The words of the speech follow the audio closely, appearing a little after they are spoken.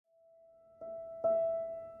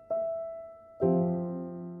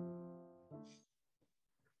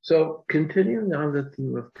So, continuing on the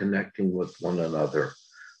theme of connecting with one another,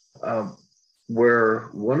 um, where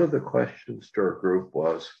one of the questions to our group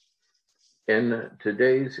was, in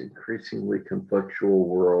today's increasingly conflictual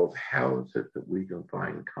world, how is it that we can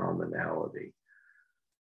find commonality?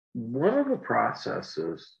 One of the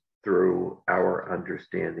processes through our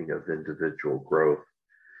understanding of individual growth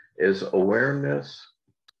is awareness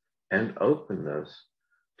and openness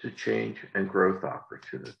to change and growth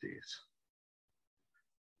opportunities.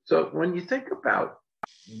 So when you think about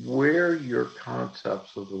where your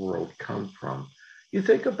concepts of the world come from, you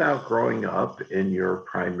think about growing up in your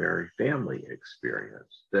primary family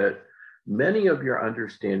experience, that many of your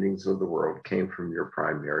understandings of the world came from your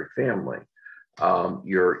primary family.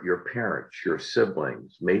 Your parents, your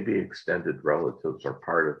siblings, maybe extended relatives are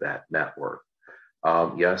part of that network.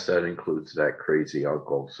 Yes, that includes that crazy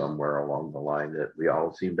uncle somewhere along the line that we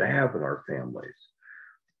all seem to have in our families.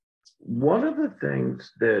 One of the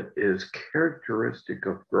things that is characteristic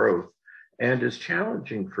of growth and is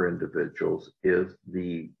challenging for individuals is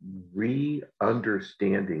the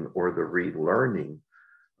re-understanding or the relearning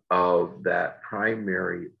of that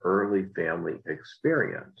primary early family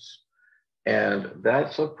experience. And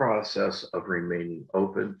that's a process of remaining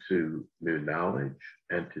open to new knowledge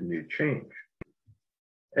and to new change.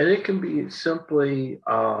 And it can be simply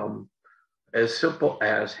as simple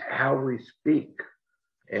as how we speak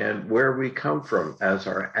and where we come from, as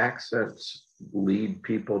our accents lead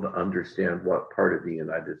people to understand what part of the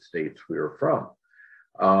United States we are from.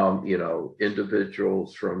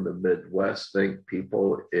 Individuals from the Midwest think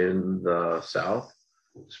people in the South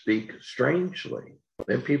speak strangely.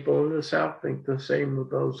 And people in the South think the same of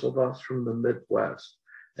those of us from the Midwest,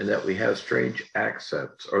 and that we have strange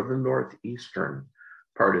accents, or the Northeastern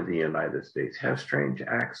part of the United States have strange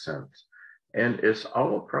accents. And it's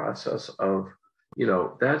all a process of,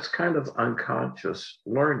 that's kind of unconscious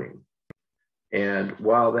learning. And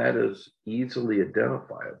while that is easily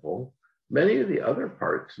identifiable, many of the other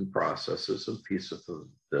parts and processes and pieces of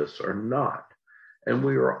this are not. And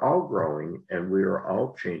we are all growing, and we are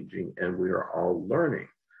all changing, and we are all learning.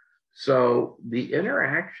 So the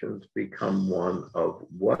interactions become one of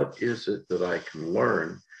what is it that I can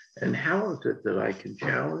learn, and how is it that I can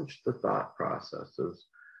challenge the thought processes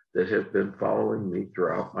that have been following me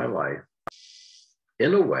throughout my life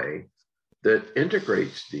in a way that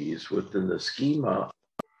integrates these within the schema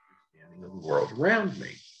of the world around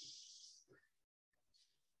me.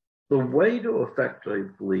 The way to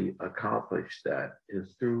effectively accomplish that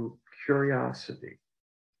is through curiosity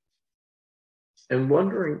and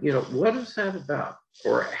wondering, what is that about?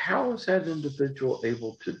 Or how is that individual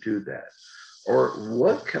able to do that? Or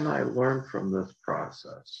what can I learn from this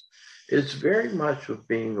process? It's very much of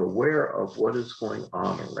being aware of what is going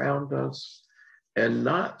on around us and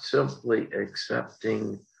not simply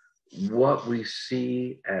accepting what we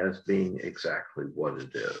see as being exactly what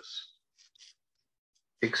it is.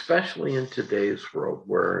 Especially in today's world,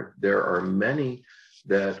 where there are many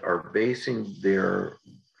that are basing their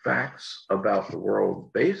facts about the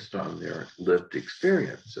world based on their lived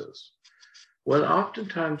experiences, when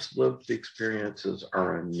oftentimes lived experiences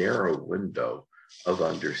are a narrow window of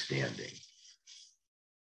understanding.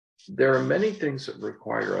 There are many things that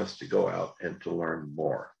require us to go out and to learn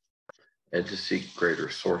more and to seek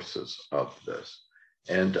greater sources of this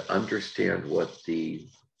and to understand what the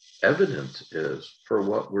evidence is for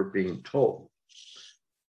what we're being told.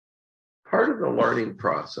 Part of the learning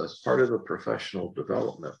process, part of the professional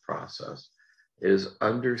development process, is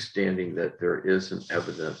understanding that there is an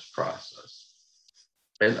evidence process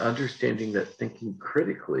and understanding that thinking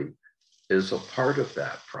critically is a part of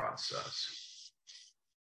that process.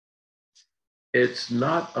 It's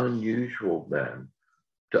not unusual then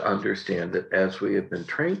to understand that as we have been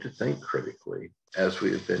trained to think critically, as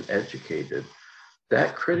we have been educated,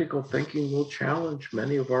 that critical thinking will challenge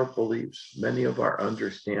many of our beliefs, many of our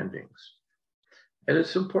understandings. And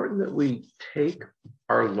it's important that we take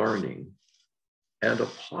our learning and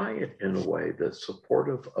apply it in a way that's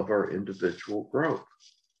supportive of our individual growth.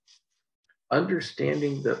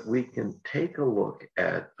 Understanding that we can take a look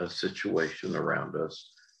at a situation around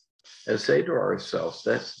us and say to ourselves,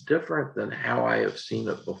 that's different than how I have seen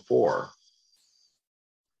it before.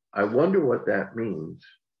 I wonder what that means.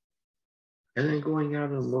 And then going out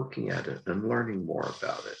and looking at it and learning more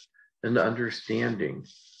about it and understanding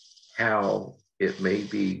how it may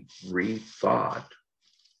be rethought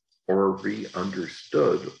or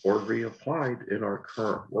re-understood or reapplied in our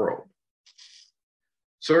current world.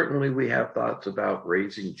 Certainly, we have thoughts about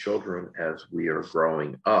raising children as we are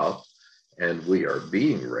growing up and we are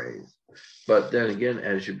being raised. But then again,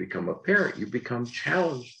 as you become a parent, you become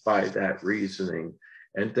challenged by that reasoning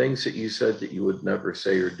And things that you said that you would never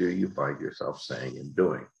say or do, you find yourself saying and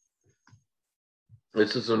doing.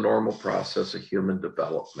 This is a normal process of human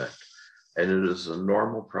development, and it is a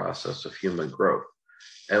normal process of human growth.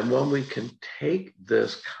 And when we can take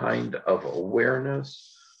this kind of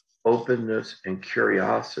awareness, openness, and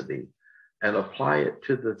curiosity and apply it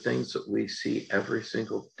to the things that we see every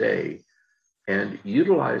single day and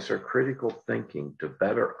utilize our critical thinking to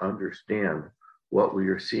better understand what we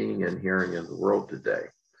are seeing and hearing in the world today,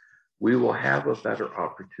 we will have a better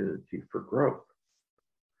opportunity for growth.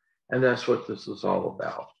 And that's what this is all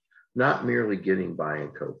about. Not merely getting by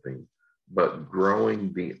and coping, but growing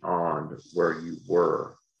beyond where you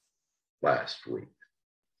were last week.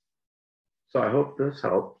 So I hope this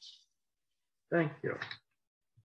helps. Thank you.